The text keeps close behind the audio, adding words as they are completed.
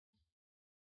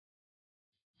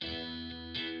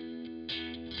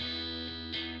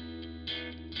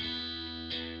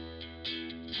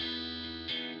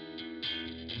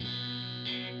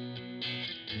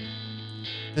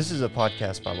This is a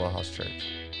podcast by Wellhouse Church,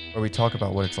 where we talk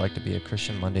about what it's like to be a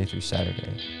Christian Monday through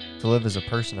Saturday, to live as a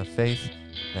person of faith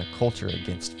in a culture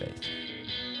against faith.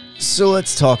 So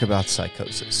let's talk about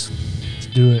psychosis. Let's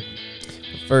do it.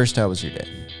 But first, how was your day?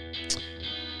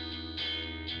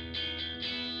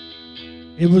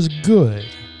 It was good.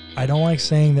 I don't like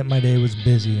saying that my day was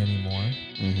busy anymore.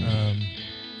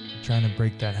 Trying to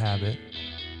break that habit.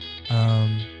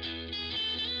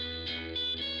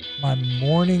 My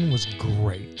morning was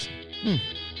great.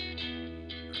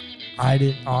 I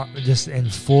didn't, just in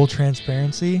full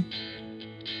transparency,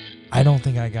 I don't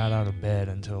think I got out of bed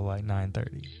until like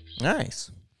 9:30.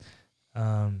 Nice.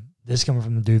 This coming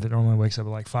from the dude that normally wakes up at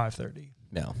like 5:30.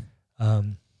 No.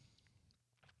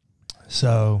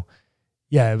 So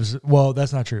yeah, it was, well,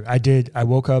 that's not true. I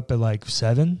woke up at like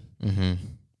 7. Mm-hmm.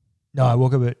 No, I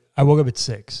woke up at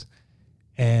 6.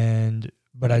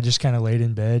 But I just kind of laid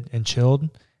in bed and chilled,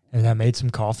 and I made some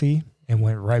coffee and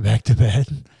went right back to bed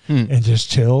and just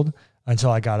chilled until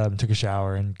I got up and took a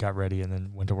shower and got ready and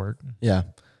then went to work. Yeah.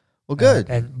 Well, good.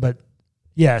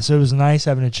 So it was nice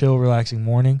having a chill, relaxing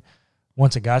morning.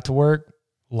 Once I got to work,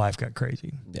 life got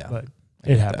crazy. Yeah. But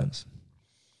it happens.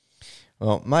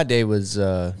 Well, my day was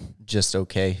just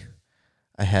okay.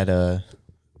 I had a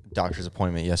doctor's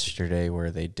appointment yesterday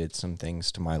where they did some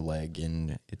things to my leg,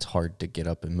 and it's hard to get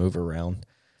up and move around.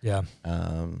 Yeah.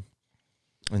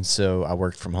 And so I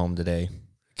worked from home today.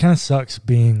 It kind of sucks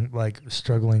being like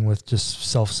struggling with just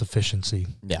self-sufficiency.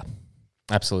 Yeah,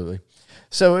 absolutely.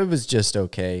 So it was just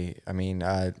okay. I mean,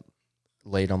 I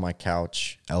laid on my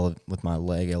couch with my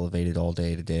leg elevated all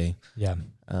day today. Yeah.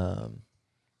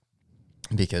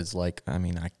 Because I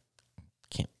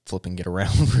can't flip and get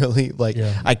around really.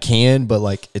 Yeah. I can,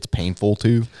 but it's painful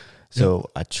too. So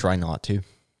I try not to.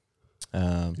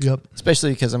 Yep.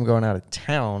 Especially because I'm going out of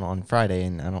town on Friday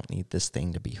and I don't need this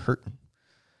thing to be hurting.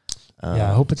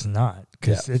 I hope it's not,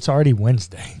 because it's already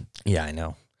Wednesday. Yeah, I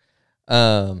know.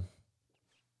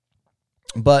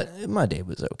 But my day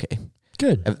was okay.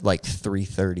 Good. At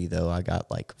 3:30 though, I got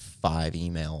 5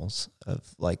 emails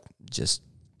of just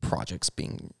projects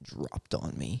being dropped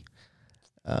on me.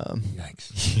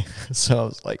 Yikes. Yeah, so I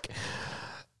was like,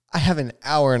 I have an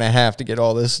hour and a half to get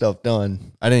all this stuff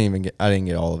done. I didn't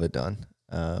get all of it done.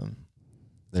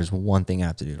 There's one thing I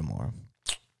have to do tomorrow.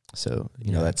 So,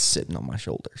 that's sitting on my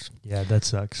shoulders. Yeah, that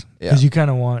sucks. Yeah. Because you kind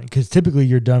of because typically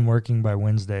you're done working by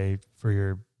Wednesday for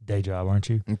your day job, aren't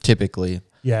you? Typically.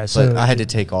 Yeah. So But I had to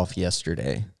take off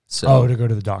yesterday. So to go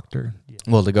to the doctor. Yeah.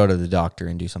 Well, to go to the doctor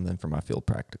and do something for my field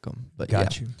practicum. But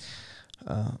Got you.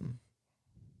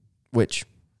 Which,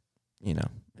 it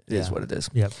is what it is.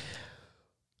 Yep.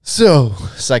 So,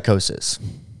 psychosis.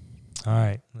 All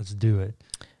right, let's do it.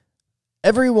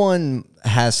 Everyone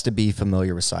has to be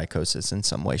familiar with psychosis in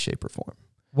some way, shape, or form.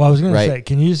 Well, I was going Right. to say,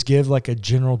 can you just give a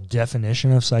general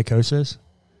definition of psychosis?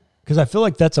 Because I feel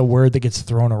like that's a word that gets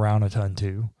thrown around a ton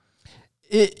too.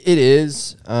 It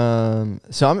is.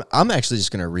 So I'm actually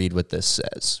just going to read what this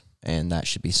says, and that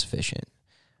should be sufficient.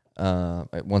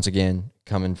 Once again,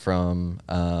 coming from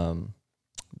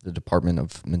the Department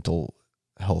of Mental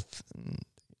Health.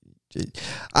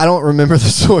 I don't remember the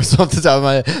source off the top of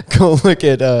my head. Go look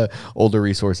at older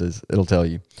resources. It'll tell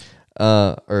you.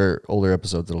 Or older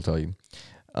episodes, it'll tell you.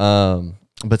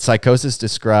 But psychosis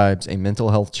describes a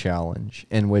mental health challenge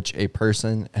in which a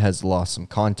person has lost some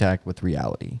contact with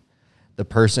reality. The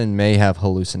person may have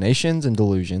hallucinations and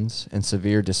delusions and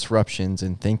severe disruptions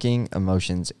in thinking,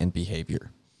 emotions, and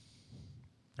behavior.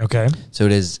 Okay. So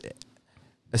it is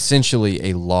essentially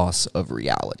a loss of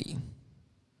reality.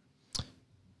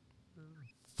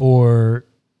 For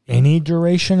any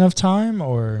duration of time,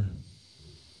 or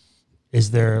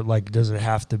is there does it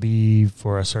have to be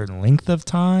for a certain length of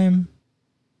time?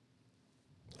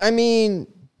 I mean,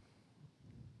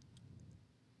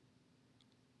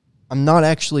 I'm not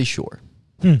actually sure.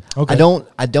 Okay.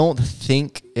 I don't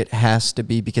think it has to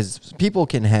be, because people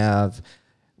can have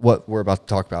what we're about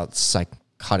to talk about,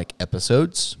 psychotic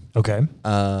episodes. Okay.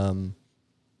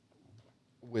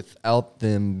 Without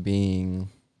them being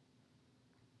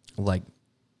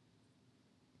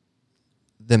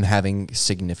them having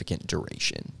significant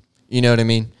duration. You know what I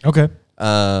mean? Okay.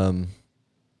 And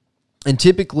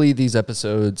typically these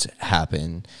episodes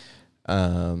happen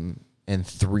in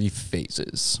 3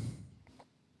 phases.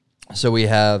 So we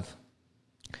have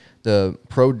the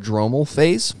prodromal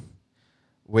phase,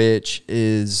 which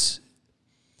is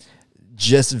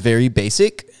just very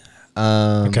basic.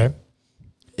 Okay.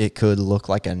 It could look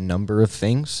like a number of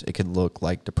things. It could look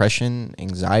like depression,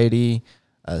 anxiety,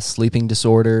 sleeping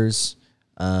disorders.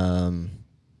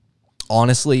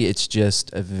 Honestly, it's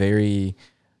just a very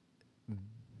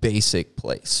basic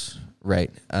place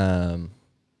right?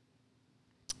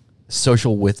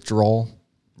 Social withdrawal,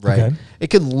 right? Okay. It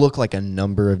could look like a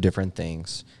number of different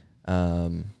things,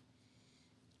 but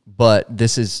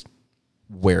this is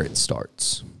where it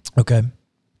starts. Okay.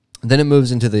 Then it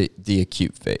moves into the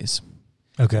acute phase.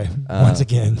 Okay. Once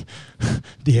again,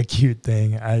 the acute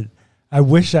thing. I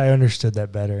wish I understood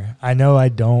that better. I know I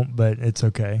don't, but it's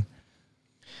okay.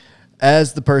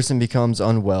 As the person becomes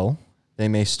unwell, they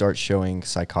may start showing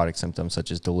psychotic symptoms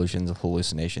such as delusions,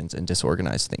 hallucinations, and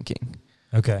disorganized thinking.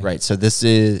 Okay. Right. So this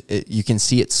is, you can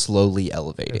see it slowly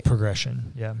elevating.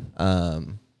 Progression. Yeah.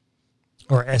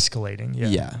 Or escalating. Yeah.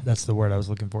 Yeah. That's the word I was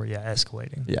looking for. Yeah.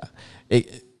 Escalating. Yeah.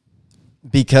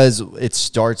 Because it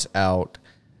starts out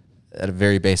at a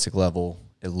very basic level.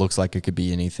 It looks like it could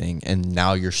be anything. And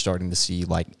now you're starting to see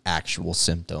like actual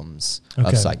symptoms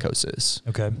of psychosis.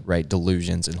 Okay. Right.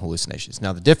 Delusions and hallucinations.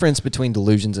 Now, the difference between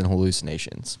delusions and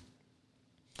hallucinations,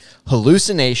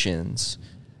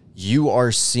 you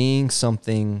are seeing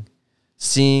something,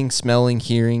 smelling,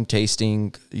 hearing,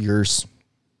 tasting,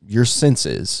 your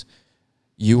senses.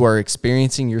 You are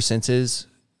experiencing your senses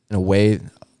in a way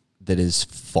that is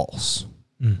false.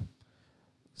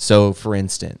 So, for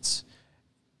instance,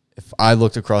 if I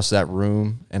looked across that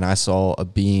room and I saw a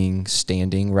being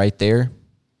standing right there,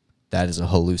 that is a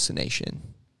hallucination.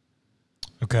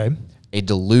 Okay. A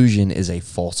delusion is a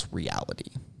false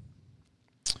reality.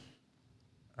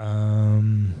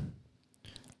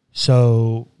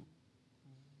 So,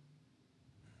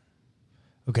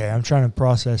 okay, I'm trying to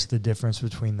process the difference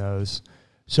between those.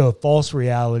 So a false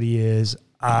reality is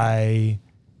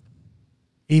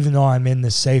even though I'm in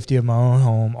the safety of my own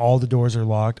home, all the doors are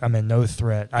locked, I'm in no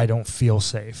threat, I don't feel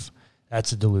safe.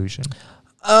 That's a delusion.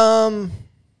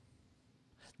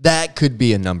 That could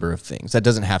be a number of things. That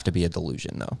doesn't have to be a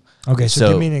delusion, though. Okay, so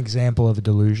give me an example of a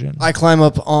delusion. I climb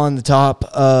up on the top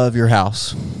of your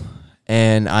house,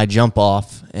 and I jump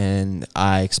off, and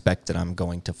I expect that I'm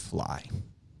going to fly.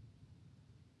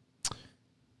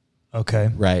 Okay.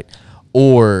 Right.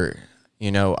 Or,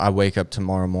 I wake up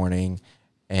tomorrow morning,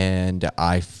 and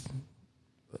I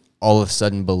all of a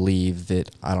sudden believe that,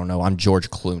 I don't know, I'm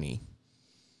George Clooney.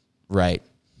 Right.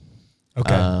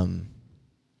 Okay.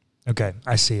 Okay,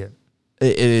 I see it.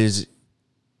 It is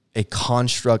a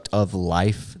construct of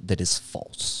life that is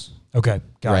false. Okay,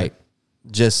 got it.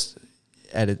 Just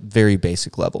at a very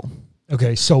basic level.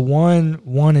 Okay, so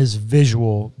one is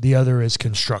visual, the other is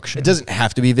construction. It doesn't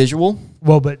have to be visual.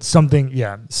 Well, but something,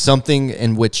 yeah. Something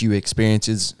in which you experience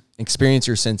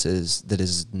your senses that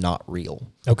is not real.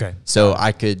 Okay. So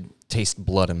I could taste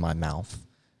blood in my mouth.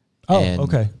 Oh, and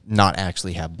okay. not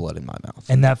actually have blood in my mouth.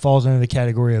 And that falls under the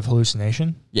category of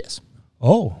hallucination? Yes.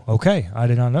 Oh, okay. I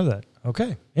did not know that.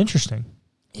 Okay. Interesting.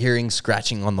 Hearing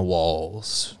scratching on the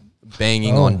walls,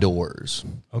 banging on doors.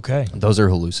 Okay. Those are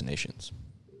hallucinations.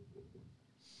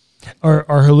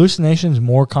 Are hallucinations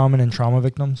more common in trauma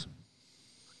victims?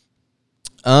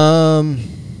 I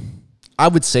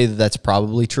would say that that's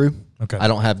probably true. Okay. I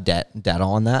don't have data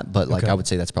on that, but Okay. I would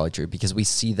say that's probably true because we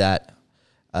see that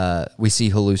we see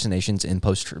hallucinations in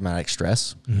post-traumatic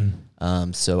stress.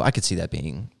 Mm-hmm. So I could see that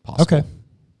being possible. Okay.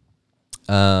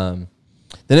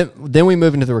 Then we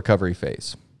move into the recovery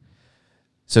phase.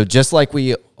 So just like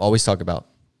we always talk about,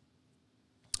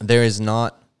 there is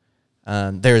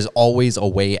always a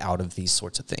way out of these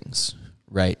sorts of things,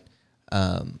 right?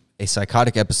 A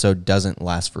psychotic episode doesn't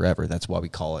last forever. That's why we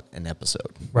call it an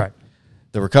episode. Right.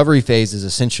 The recovery phase is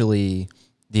essentially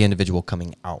the individual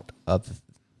coming out of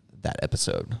that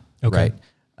episode, Okay.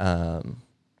 right?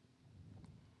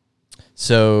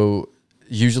 So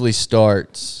usually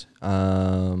starts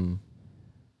on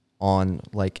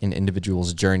like an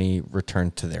individual's journey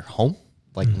return to their home,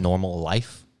 like normal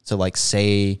life. So like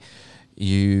say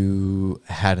you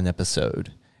had an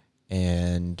episode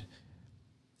and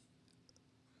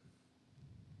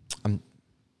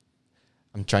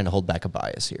I'm trying to hold back a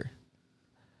bias here.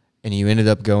 And you ended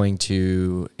up going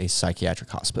to a psychiatric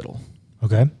hospital.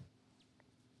 Okay.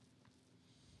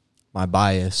 My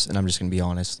bias, and I'm just going to be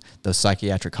honest, those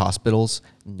psychiatric hospitals,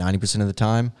 90% of the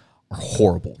time, are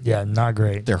horrible. Yeah, not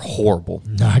great. They're horrible.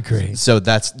 Not great. So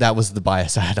that was the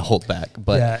bias I had to hold back.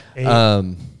 But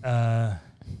Harris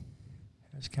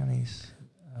County's.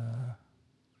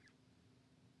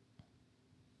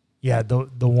 Yeah,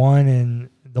 the one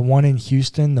in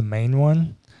Houston, the main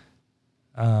one.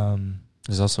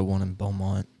 There's also one in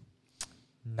Beaumont.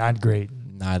 Not great.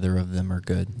 Neither of them are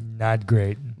good. Not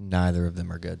great. Neither of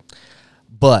them are good.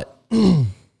 But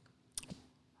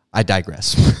I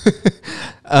digress.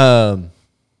 That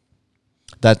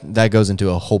goes into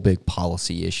a whole big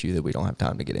policy issue that we don't have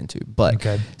time to get into. But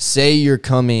Okay. say you're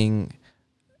coming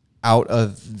out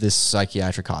of this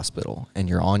psychiatric hospital and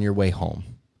you're on your way home,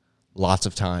 lots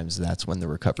of times that's when the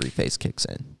recovery phase kicks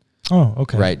in. Oh,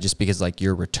 okay. Right? Just because like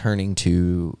you're returning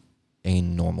to a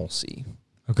normalcy.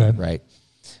 Okay. Right?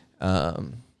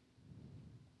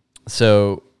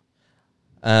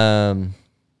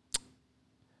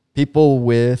 People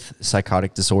with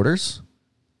psychotic disorders,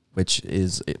 which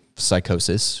is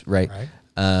psychosis, right?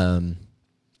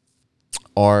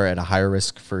 Are at a higher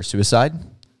risk for suicide.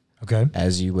 Okay.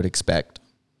 As you would expect,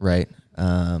 right?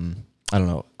 I don't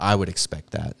know. I would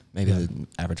expect that. Maybe the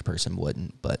average person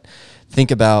wouldn't. But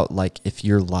think about like if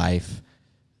you're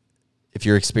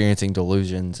experiencing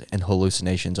delusions and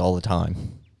hallucinations all the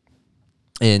time,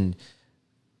 and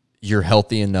you're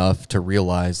healthy enough to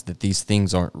realize that these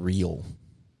things aren't real.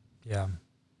 Yeah.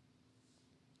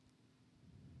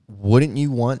 Wouldn't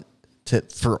you want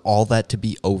for all that to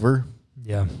be over?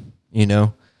 Yeah. You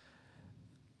know?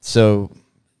 So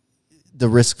the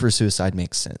risk for suicide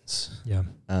makes sense. Yeah.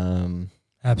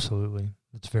 Absolutely.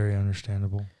 It's very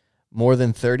understandable. More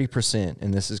than 30%,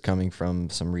 and this is coming from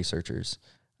some researchers,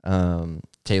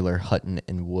 Taylor, Hutton,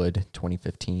 and Wood,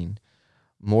 2015.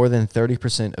 More than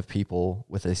 30% of people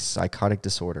with a psychotic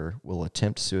disorder will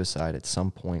attempt suicide at some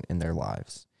point in their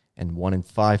lives. And 1 in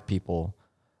 5 people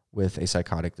with a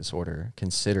psychotic disorder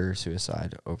consider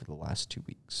suicide over the last 2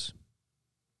 weeks.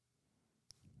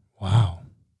 Wow.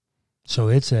 So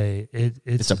it's a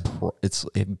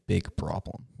big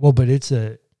problem. Well, but it's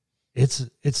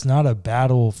not a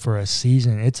battle for a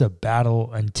season. It's a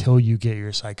battle until you get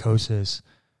your psychosis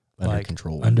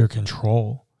under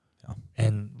control. Yeah.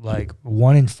 And like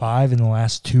 1 in 5 in the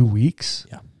last 2 weeks.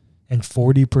 Yeah. And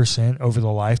 40% over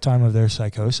the lifetime of their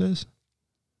psychosis.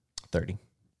 30%.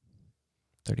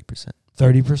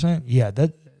 30%. Yeah,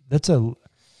 that's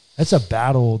a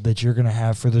battle that you're going to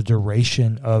have for the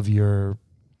duration of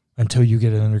until you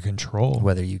get it under control.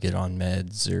 Whether you get on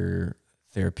meds or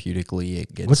therapeutically,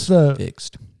 it gets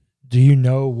fixed. Do you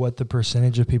know what the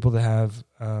percentage of people that have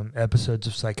episodes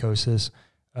of psychosis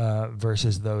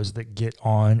versus those that get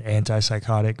on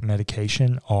antipsychotic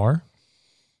medication are?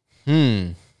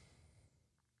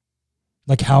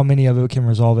 Like how many of it can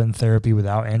resolve in therapy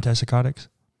without antipsychotics?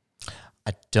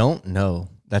 I don't know.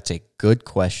 That's a good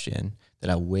question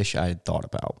that I wish I had thought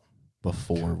about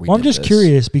before we. Well, I'm just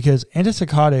curious because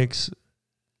antipsychotics,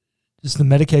 just the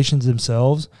medications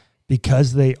themselves,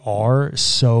 because they are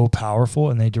so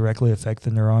powerful and they directly affect the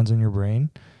neurons in your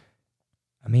brain.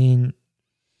 I mean,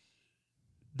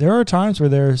 there are times where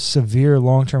there are severe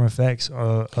long-term effects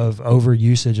of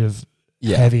overusage of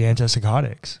heavy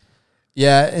antipsychotics.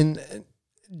 Yeah, and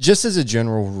just as a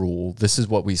general rule, this is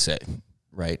what we say,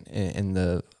 right, in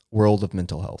the world of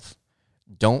mental health.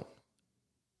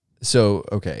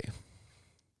 Okay.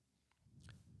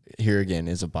 Here again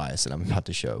is a bias that I'm about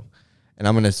to show. And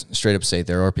I'm going to straight up say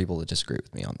there are people that disagree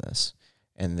with me on this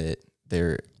and that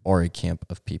there are a camp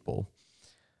of people.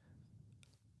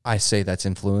 I say that's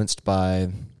influenced by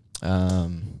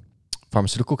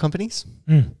pharmaceutical companies.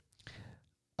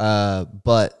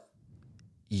 But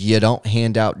you don't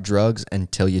hand out drugs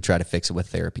until you try to fix it with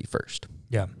therapy first.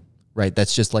 Yeah. Right?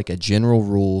 That's just like a general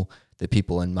rule that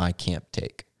people in my camp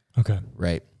take. Okay.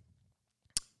 Right?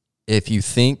 If you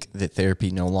think that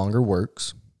therapy no longer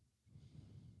works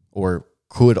or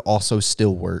could also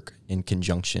still work in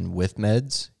conjunction with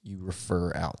meds, you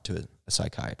refer out to a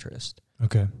psychiatrist.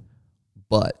 Okay.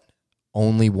 But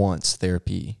only once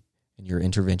therapy and your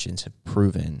interventions have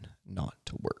proven not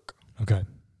to work. Okay.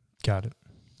 Got it.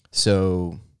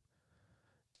 So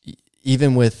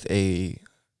even with a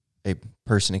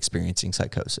person experiencing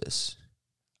psychosis,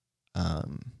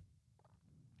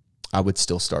 I would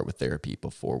still start with therapy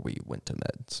before we went to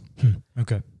meds.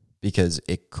 Okay. Because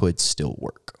it could still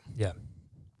work. Yeah.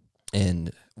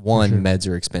 And 1, meds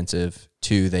are expensive.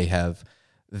 2, they have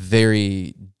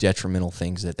very detrimental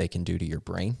things that they can do to your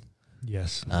brain.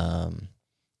 Yes.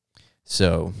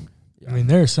 So, I mean,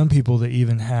 there are some people that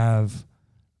even have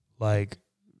like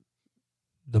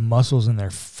the muscles in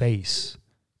their face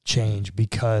change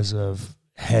because of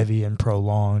heavy and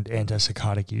prolonged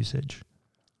antipsychotic usage.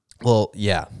 Well,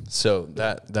 yeah. So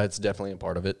that's definitely a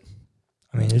part of it.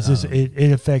 I mean, it's just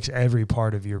it affects every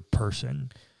part of your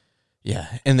person. Yeah,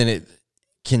 and then it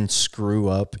can screw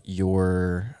up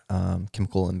your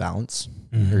chemical imbalance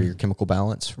or your chemical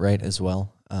balance, right, as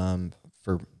well,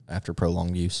 for after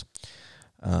prolonged use.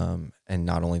 And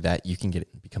not only that, you can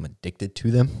become addicted to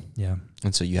them. Yeah,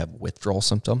 and so you have withdrawal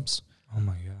symptoms. Oh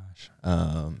my gosh!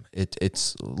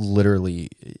 It's literally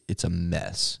a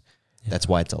mess. Yeah. That's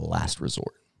why it's a last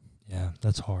resort. Yeah,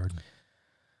 that's hard.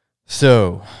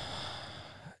 So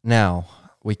now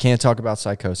we can't talk about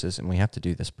psychosis, and we have to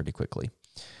do this pretty quickly.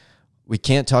 we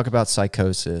can't talk about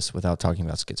psychosis without talking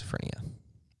about schizophrenia.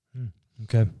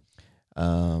 Okay.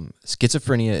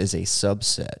 Schizophrenia is a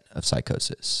subset of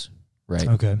psychosis, right?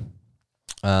 Okay.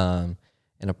 And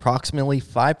approximately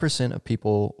 5% of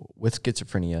people with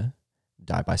schizophrenia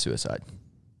die by suicide.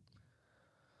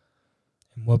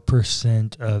 And what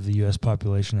percent of the U.S.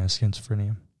 population has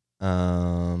schizophrenia?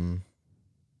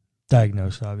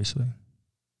 Diagnosed, obviously.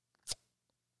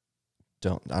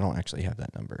 I don't actually have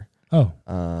that number. Oh.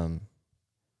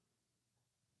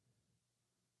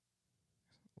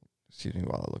 Excuse me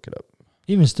while I look it up.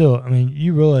 Even still, I mean,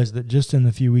 you realize that just in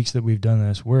the few weeks that we've done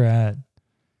this, we're at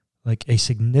like a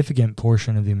significant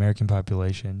portion of the American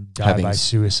population die by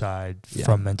suicide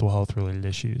from mental health related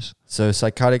issues. So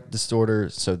psychotic disorder,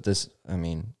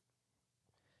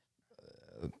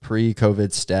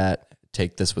 pre-COVID stat,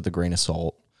 take this with a grain of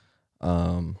salt.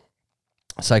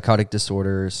 Psychotic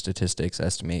disorder statistics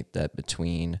estimate that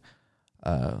between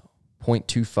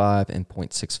 0.25 and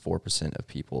 0.64% of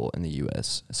people in the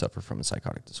U.S. suffer from a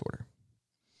psychotic disorder.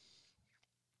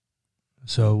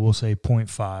 So we'll say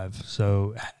 0.5.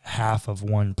 So half of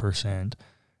 1%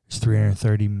 is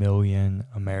 330 million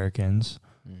Americans.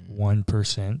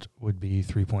 1% would be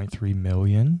 3.3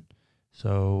 million.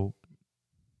 So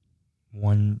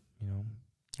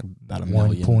about a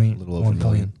million, a little over a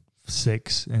million.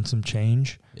 1.6 and some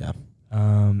change. Yeah.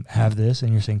 Have this,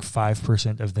 and you're saying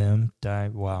 5% of them die.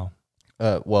 Wow.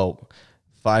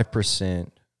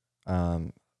 5%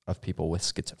 of people with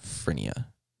schizophrenia,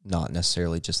 not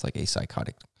necessarily just like a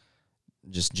psychotic,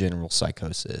 just general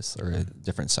psychosis or a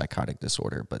different psychotic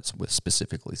disorder, but with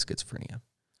specifically schizophrenia.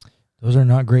 Those are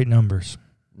not great numbers.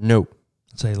 Nope.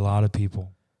 It's a lot of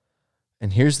people.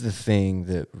 And here's the thing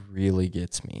that really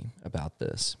gets me about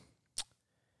this.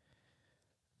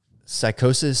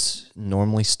 Psychosis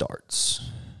normally starts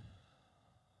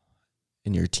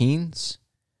in your teens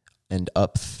and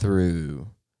up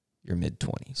through your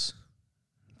mid-20s.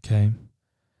 Okay.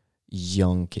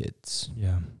 Young kids.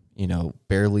 Yeah.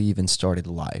 Barely even started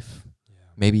life. Yeah.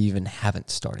 Maybe even haven't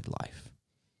started life.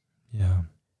 Yeah.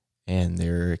 And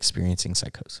they're experiencing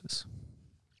psychosis.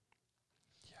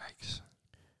 Yikes.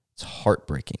 It's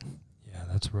heartbreaking. Yeah,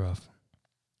 that's rough.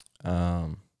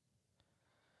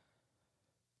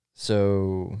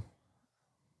 So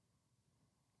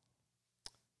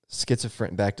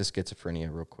back to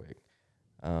schizophrenia real quick.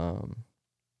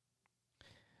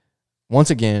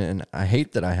 Once again, and I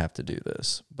hate that I have to do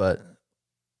this, but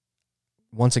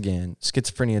once again,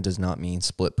 schizophrenia does not mean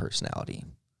split personality.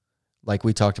 Like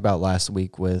we talked about last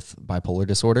week with bipolar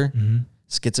disorder,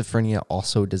 schizophrenia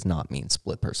also does not mean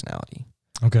split personality.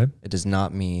 Okay. It does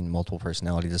not mean multiple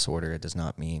personality disorder. It does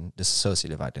not mean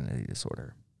dissociative identity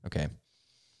disorder. Okay.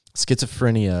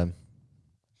 Schizophrenia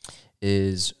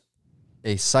is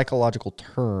a psychological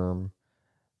term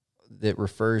that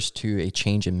refers to a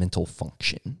change in mental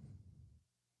function.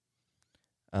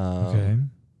 Okay.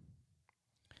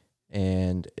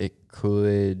 And it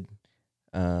could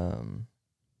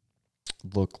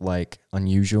look like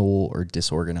unusual or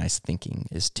disorganized thinking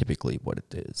is typically what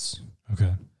it is.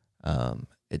 Okay.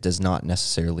 It does not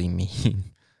necessarily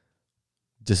mean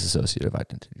dissociative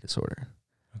identity disorder.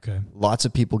 Okay. Lots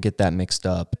of people get that mixed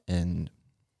up, and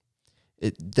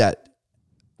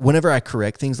whenever I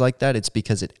correct things like that, it's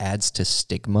because it adds to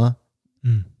stigma.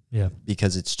 Yeah.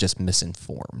 Because it's just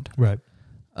misinformed. Right.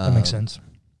 That makes sense.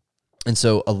 And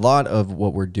so a lot of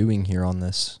what we're doing here in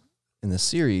this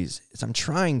series is I'm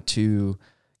trying to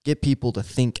get people to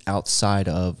think outside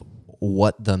of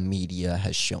what the media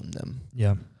has shown them.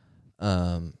 Yeah.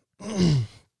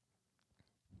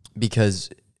 Because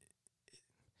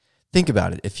think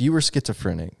about it. If you were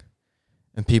schizophrenic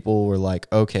and people were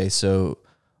like, okay, so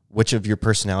which of your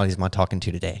personalities am I talking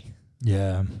to today?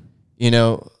 Yeah.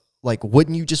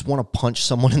 Wouldn't you just want to punch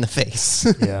someone in the face?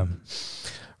 Yeah.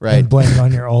 Right. And blame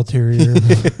on your ulterior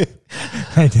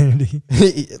identity.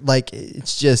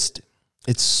 It's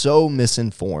so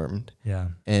misinformed. Yeah.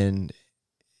 And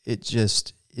it's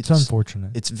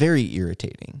unfortunate. It's very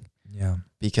irritating. Yeah.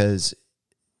 Because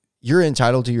you're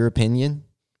entitled to your opinion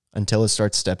until it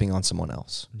starts stepping on someone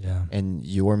else. Yeah. And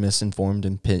your misinformed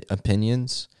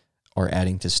opinions are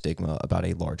adding to stigma about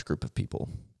a large group of people.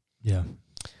 Yeah.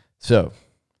 So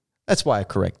that's why I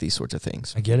correct these sorts of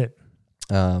things. I get it.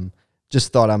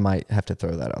 Just thought I might have to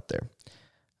throw that out there.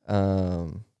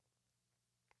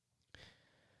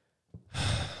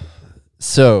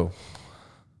 So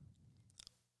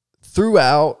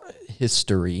throughout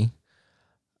history,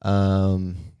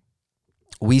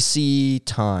 we see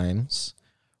times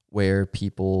where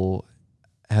people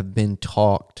have been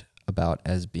talked about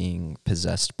as being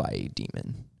possessed by a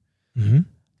demon. Mm-hmm.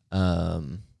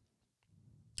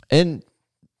 And,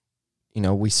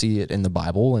 we see it in the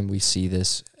Bible, and we see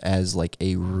this as like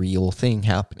a real thing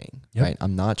happening, right?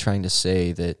 I'm not trying to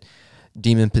say that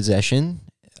demon possession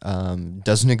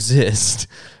doesn't exist,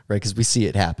 right? Because we see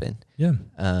it happen. Yeah.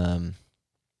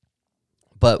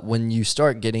 But when you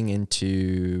start getting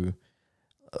into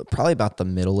probably about the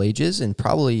Middle Ages, and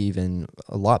probably even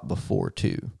a lot before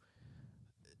too,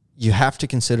 you have to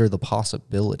consider the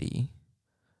possibility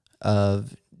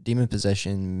of demon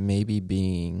possession maybe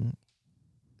being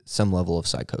some level of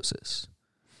psychosis.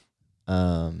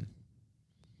 Now,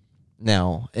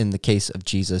 in the case of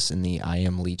Jesus in the I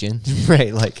Am Legion,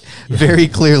 right, like very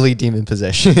clearly demon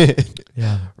possession,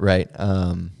 Yeah. right?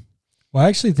 Well, I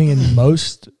actually think in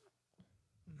most,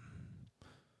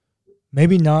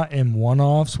 maybe not in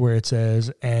one-offs where it says,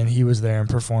 and he was there and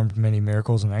performed many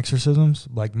miracles and exorcisms.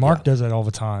 Like Mark does that all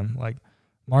the time. Like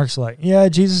Mark's like, yeah,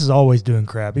 Jesus is always doing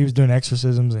crap. He was doing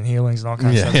exorcisms and healings and all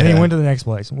kinds of stuff. And he went to the next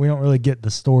place. We don't really get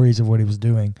the stories of what he was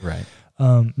doing. Right.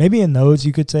 Maybe in those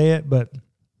you could say it, but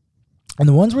in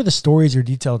the ones where the stories are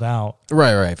detailed out,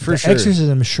 right, for sure.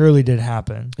 Exorcism surely did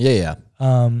happen. Yeah.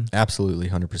 Absolutely,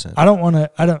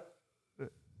 100%.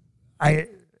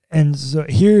 And so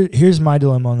here's my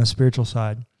dilemma on the spiritual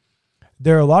side.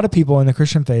 There are a lot of people in the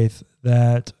Christian faith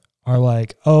that are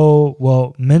like, oh,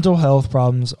 well, mental health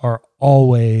problems are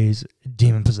always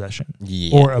demon possession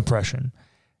or oppression.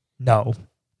 No.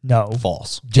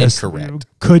 False. Just incorrect.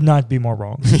 Could not be more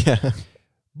wrong. Yeah.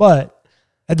 But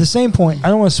at the same point, I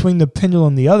don't want to swing the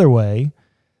pendulum the other way.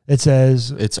 It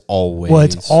says it's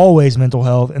always mental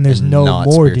health, and there's no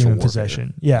more demon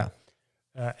possession. Yeah.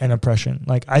 And oppression.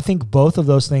 Like, I think both of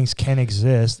those things can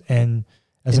exist, and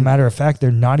as a matter of fact,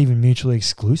 they're not even mutually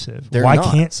exclusive. Why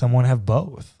can't someone have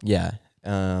both? Yeah.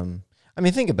 I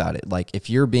mean, think about it. Like, if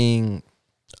you're being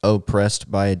oppressed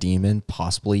by a demon,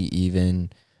 possibly even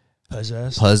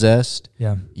possessed,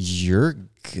 yeah, you're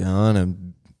gonna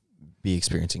be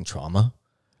experiencing trauma.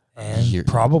 And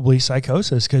probably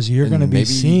psychosis, because you're going to be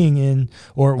seeing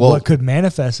what could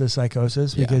manifest as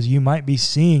psychosis, because you might be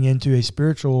seeing into a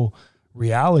spiritual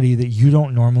reality that you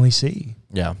don't normally see.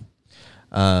 Yeah.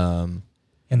 And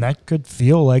that could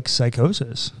feel like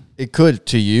psychosis. It could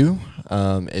to you.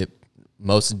 It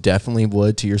most definitely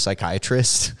would to your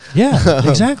psychiatrist. Yeah,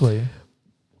 exactly.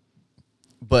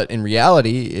 But in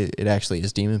reality, it actually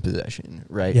is demon possession,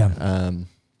 right? Yeah.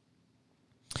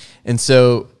 And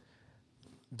so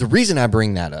the reason I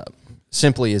bring that up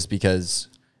simply is because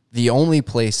the only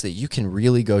place that you can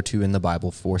really go to in the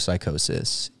Bible for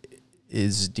psychosis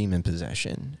is demon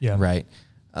possession, right?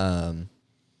 And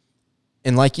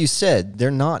like you said,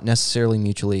 they're not necessarily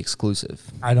mutually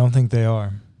exclusive. I don't think they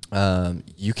are.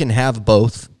 You can have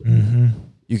both. Mm-hmm.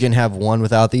 You can have one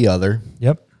without the other.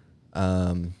 Yep.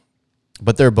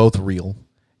 But they're both real,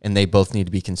 and they both need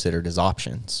to be considered as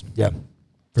options. Yeah,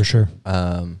 for sure.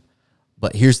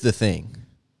 But here's the thing.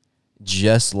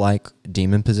 Just like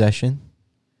demon possession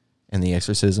and the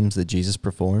exorcisms that Jesus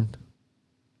performed,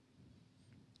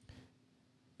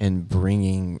 and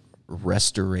bringing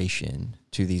restoration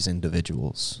to these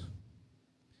individuals,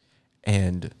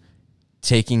 and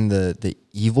taking the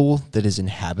evil that is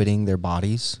inhabiting their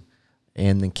bodies,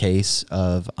 in the case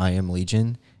of I Am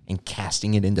Legion, and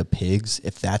casting it into pigs,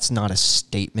 if that's not a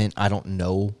statement, I don't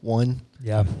know one.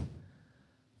 Yeah.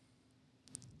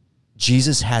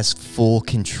 Jesus has full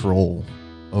control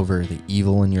over the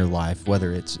evil in your life,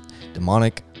 whether it's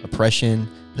demonic oppression,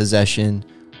 possession,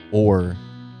 or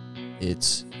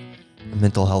it's a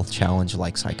mental health challenge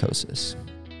like psychosis.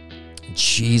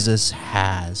 Jesus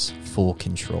has full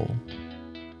control,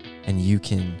 and you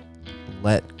can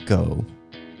let go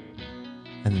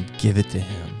and give it to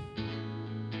him.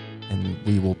 And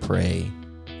we will pray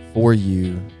for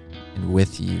you and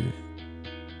with you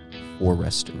for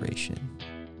restoration.